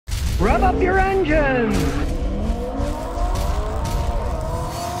Rev up your engine.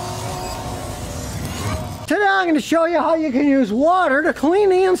 Today I'm going to show you how you can use water to clean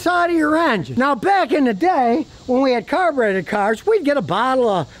the inside of your engine. Now back in the day, when we had carbureted cars, we'd get a bottle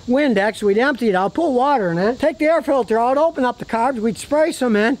of Windex, we'd empty it out, put water in it, take the air filter out, open up the carbs, we'd spray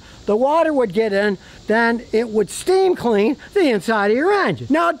some in, the water would get in, then it would steam clean the inside of your engine.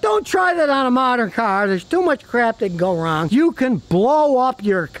 Now don't try that on a modern car, there's too much crap that can go wrong. You can blow up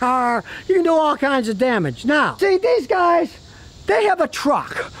your car, you can do all kinds of damage. Now, see these guys, they have a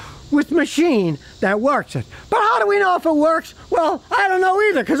truck with machine that works it. But how do we know if it works? Well, I don't know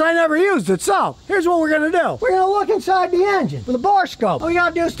either because I never used it. So here's what we're gonna do. We're gonna look inside the engine with a bore scope. All we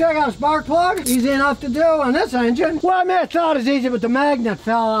gotta do is take out a spark plug. Easy enough to do on this engine. Well, I may have thought it was easy, but the magnet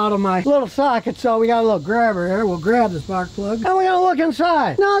fell out of my little socket, so we got a little grabber here. We'll grab the spark plug and we're gonna look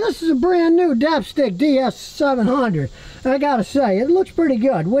inside. Now this is a brand new Dapstick DS700. And I gotta say, it looks pretty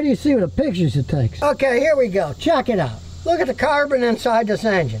good. What do you see with the pictures it takes? Okay, here we go. Check it out. Look at the carbon inside this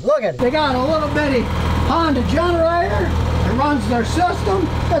engine. Look at it. They got a little bitty Honda generator that runs their system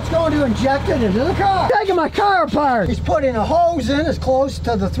that's going to inject it into the car. Taking my car apart. He's putting a hose in as close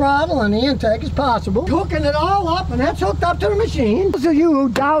to the throttle and the intake as possible. Hooking it all up, and that's hooked up to the machine. Those of you who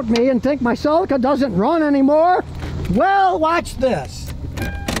doubt me and think my Celica doesn't run anymore, well, watch this.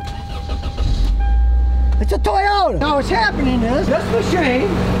 It's a Toyota. Now what's happening is this machine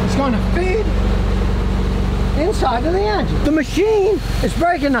is going to feed inside of the engine. The machine is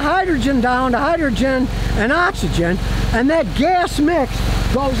breaking the hydrogen down to hydrogen and oxygen, and that gas mix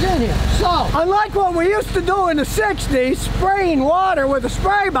goes in here. So, unlike what we used to do in the 60s, spraying water with a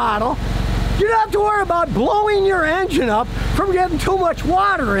spray bottle, you don't have to worry about blowing your engine up from getting too much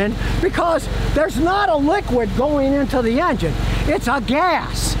water in because there's not a liquid going into the engine. It's a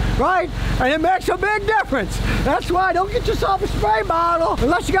gas, right? And it makes a big difference. That's why don't get yourself a spray bottle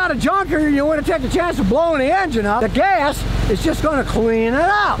unless you got a junker and you want to take a chance of blowing the engine up. The gas is just going to clean it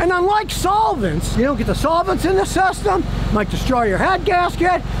out. And unlike solvents, you don't get the solvents in the system, might destroy your head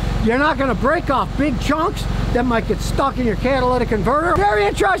gasket. You're not going to break off big chunks that might get stuck in your catalytic converter. Very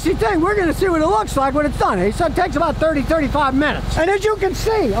interesting thing. We're going to see what it looks like when it's done. He said it takes about 30-35 minutes. And as you can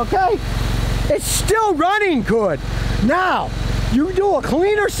see, okay, it's still running good. Now, you do a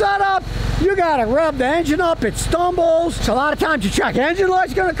cleaner setup, you gotta rev the engine up, it stumbles. So a lot of times you check engine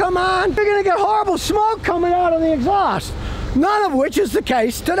light's gonna come on. You're gonna get horrible smoke coming out of the exhaust. None of which is the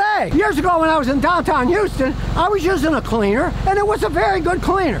case today. Years ago when I was in downtown Houston, I was using a cleaner, and it was a very good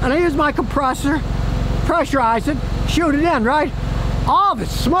cleaner. And I used my compressor, pressurize it, shoot it in, right? All the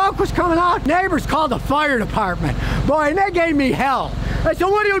smoke was coming out. Neighbors called the fire department. Boy, and they gave me hell. They said,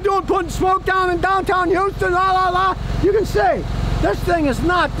 what are you doing putting smoke down in downtown Houston, la la la? You can see, this thing is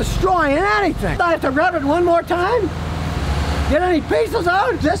not destroying anything. I have to rev it one more time, get any pieces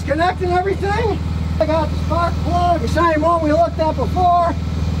out, disconnecting everything. I got the spark plug, the same one we looked at before.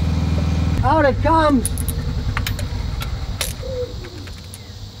 Out it comes.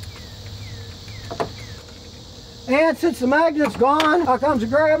 And since the magnet's gone, out comes the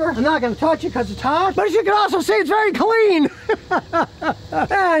grabber. I'm not going to touch it because it's hot, but as you can also see, it's very clean.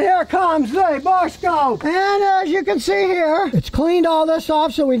 And here comes the bore scope. And as you can see here, it's cleaned all this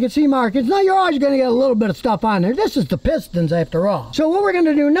off so we can see markings. Now you're always going to get a little bit of stuff on there. This is the pistons after all. So what we're going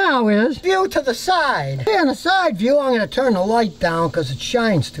to do now is view to the side. In the side view, I'm going to turn the light down because it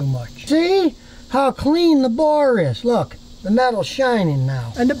shines too much. See how clean the bore is? Look, the metal's shining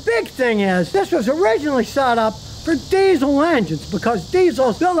now. And the big thing is, this was originally set up for diesel engines because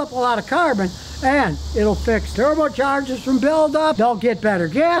diesels build up a lot of carbon and it'll fix turbochargers from buildup. They'll get better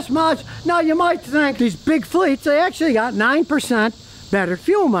gas mileage. Now you might think these big fleets, they actually got 9% better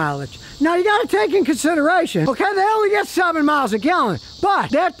fuel mileage. Now you got to take in consideration, okay, they only get 7 miles a gallon,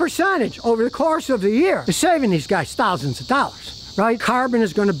 but that percentage over the course of the year is saving these guys thousands of dollars. Right? Carbon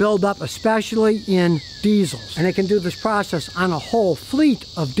is going to build up, especially in diesels. And they can do this process on a whole fleet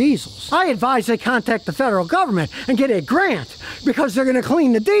of diesels. I advise they contact the federal government and get a grant because they're going to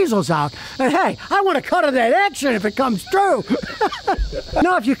clean the diesels out. And hey, I want a cut of that action if it comes true.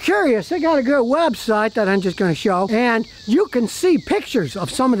 Now, if you're curious, they got a good website that I'm just going to show. And you can see pictures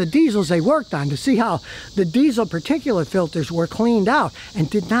of some of the diesels they worked on to see how the diesel particulate filters were cleaned out and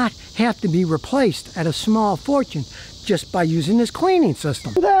did not have to be replaced at a small fortune just by using this cleaning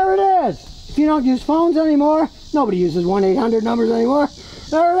system. There it is. If you don't use phones anymore, nobody uses 1-800 numbers anymore.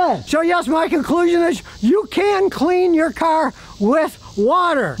 There it is. So yes, my conclusion is you can clean your car with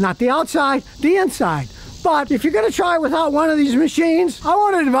water. Not the outside, the inside. But if you're going to try without one of these machines, I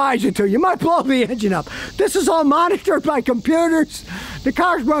want to advise you to. You might blow the engine up. This is all monitored by computers. The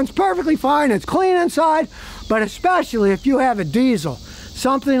car runs perfectly fine. It's clean inside, but especially if you have a diesel.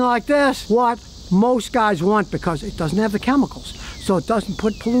 something like this, what most guys want, because it doesn't have the chemicals. So it doesn't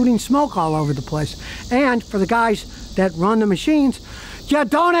put polluting smoke all over the place. And for the guys that run the machines, you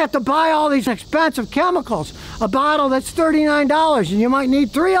don't have to buy all these expensive chemicals. A bottle that's $39 and you might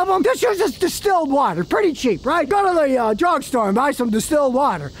need 3 of them. Just use this distilled water, pretty cheap, right? Go to the drugstore and buy some distilled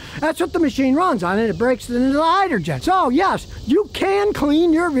water. That's what the machine runs on, and it breaks it into hydrogen. So yes, you can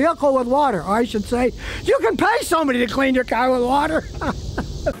clean your vehicle with water. Or I should say, you can pay somebody to clean your car with water.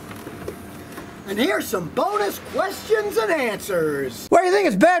 And here's some bonus questions and answers. Well, you think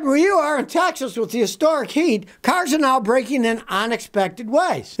it's bad where you are in Texas with the historic heat? Cars are now breaking in unexpected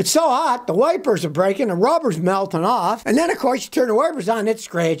ways. It's so hot, the wipers are breaking, the rubber's melting off, and then of course you turn the wipers on, it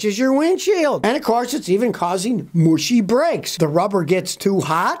scratches your windshield. And of course it's even causing mushy brakes. The rubber gets too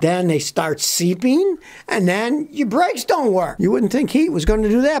hot, then they start seeping, and then your brakes don't work. You wouldn't think heat was going to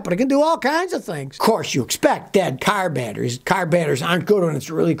do that, but it can do all kinds of things. Of course, you expect dead car batteries. Car batteries aren't good when it's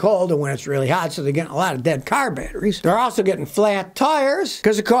really cold and when it's really hot, so they're getting a lot of dead car batteries. They're also getting flat tires,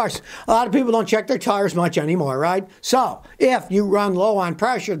 because of course a lot of people don't check their tires much anymore, right? So if you run low on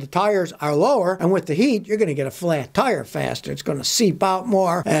pressure, the tires are lower, and with the heat you're going to get a flat tire faster. It's going to seep out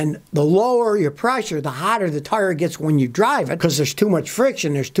more, and the lower your pressure, the hotter the tire gets when you drive it, because there's too much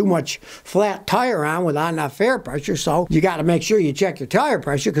friction, there's too much flat tire on without enough air pressure. So you got to make sure you check your tire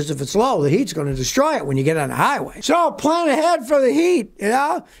pressure, because if it's low, the heat's going to destroy it when you get on the highway. So plan ahead for the heat, you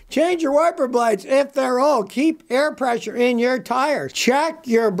know? Change your wiper blades if they're old. Keep air pressure in your tires. Check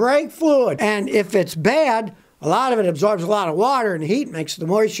your brake fluid. And if it's bad, a lot of it absorbs a lot of water, and the heat makes the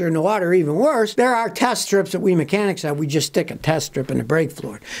moisture in the water even worse. There are test strips that we mechanics have. We just stick a test strip in the brake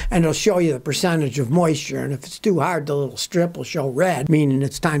fluid, and it'll show you the percentage of moisture. And if it's too hard, the little strip will show red, meaning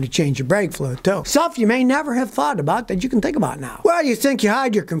it's time to change your brake fluid too. Stuff you may never have thought about that you can think about now. Well, you think you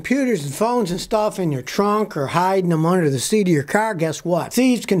hide your computers and phones and stuff in your trunk or hiding them under the seat of your car. Guess what?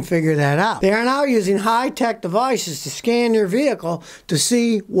 Thieves can figure that out. They are now using high-tech devices to scan your vehicle to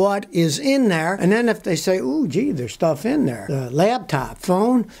see what is in there, and then if they say, ooh, gee, there's stuff in there, the laptop,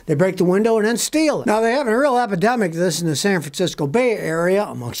 phone, they break the window and then steal it. Now, they're having a real epidemic of this in the San Francisco Bay Area,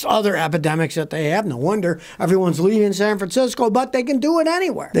 amongst other epidemics that they have. No wonder everyone's leaving San Francisco, but they can do it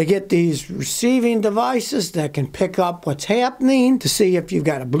anywhere. They get these receiving devices that can pick up what's happening to see if you've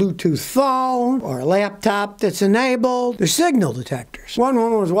got a Bluetooth phone or a laptop that's enabled. They're signal detectors. One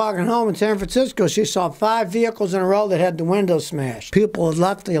woman was walking home in San Francisco. She saw 5 vehicles in a row that had the windows smashed. People had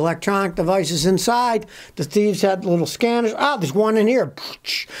left the electronic devices inside. The thieves had little scanners. Oh, there's one in here.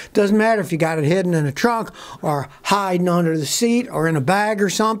 Doesn't matter if you got it hidden in a trunk or hiding under the seat or in a bag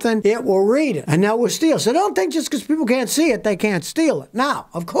or something. It will read it, and that will steal. So don't think just because people can't see it, they can't steal it. Now,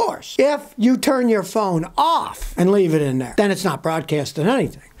 of course, if you turn your phone off and leave it in there, then it's not broadcasting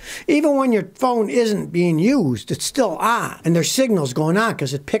anything. Even when your phone isn't being used, it's still on, and there's signals going on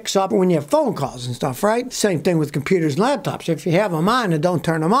because it picks up when you have phone calls and stuff, right? Same thing with computers and laptops. If you have them on, and don't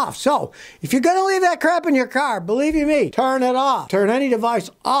turn them off. So if you're going to leave that crap in your car, believe you me, turn it off. Turn any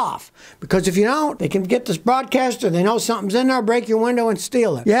device off, because if you don't, they can get this broadcaster, they know something's in there, break your window and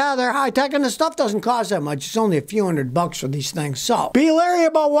steal it. Yeah, they're high-tech, and the stuff doesn't cost that much. It's only a few $100 for these things. So be leery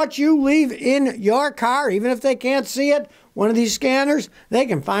about what you leave in your car, even if they can't see it. One of these scanners, they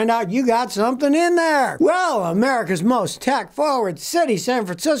can find out you got something in there. Well, America's most tech-forward city, San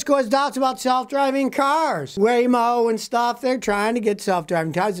Francisco, has doubts about self-driving cars. Waymo and stuff, they're trying to get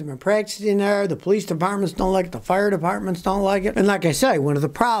self-driving cars. They've been practicing there. The police departments don't like it. The fire departments don't like it. And like I say, one of the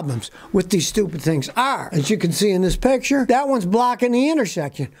problems with these stupid things are, as you can see in this picture, that one's blocking the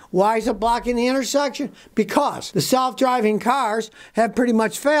intersection. Why is it blocking the intersection? Because the self-driving cars have pretty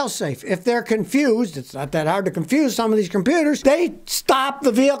much fail-safe. If they're confused, it's not that hard to confuse some of these computers, they stop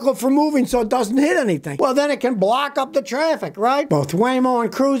the vehicle from moving so it doesn't hit anything. Well, then it can block up the traffic, right? Both Waymo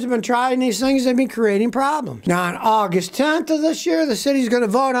and Cruise have been trying these things. They've been creating problems. Now, on August 10th of this year, the city's going to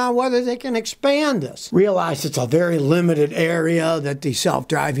vote on whether they can expand this. Realize it's a very limited area that these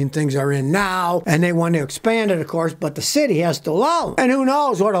self-driving things are in now, and they want to expand it, of course, but the city has to allow them. And who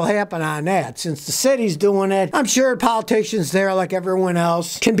knows what will happen on that. Since the city's doing it, I'm sure politicians there, like everyone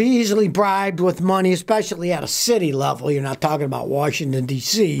else, can be easily bribed with money, especially at a city level. You're not talking about Washington,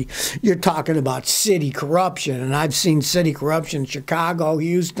 D.C. You're talking about city corruption. And I've seen city corruption in Chicago,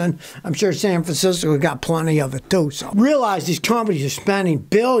 Houston. I'm sure San Francisco got plenty of it too. So realize these companies are spending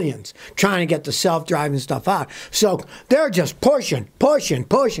billions trying to get the self-driving stuff out. So they're just pushing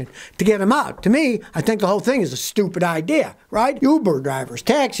to get them out. To me, I think the whole thing is a stupid idea, right? Uber drivers,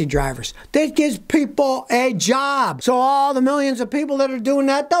 taxi drivers, that gives people a job. So all the millions of people that are doing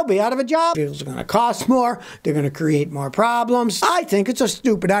that, they'll be out of a job. It's going to cost more. They're going to create more more problems. I think it's a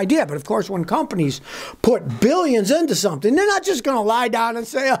stupid idea, but of course when companies put billions into something, they're not just going to lie down and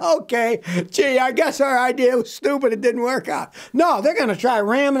say, okay, gee, I guess our idea was stupid, it didn't work out. No, they're going to try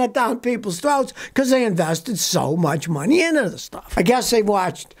ramming it down people's throats because they invested so much money into the stuff. I guess they've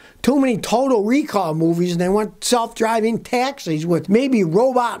watched too many Total Recall movies and they want self-driving taxis with maybe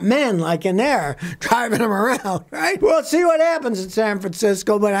robot men like in there driving them around, right? We'll see what happens in San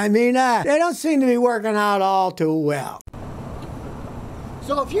Francisco, but I mean, they don't seem to be working out all too well.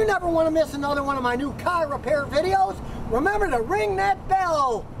 So if you never want to miss another one of my new car repair videos, remember to ring that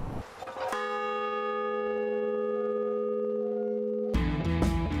bell.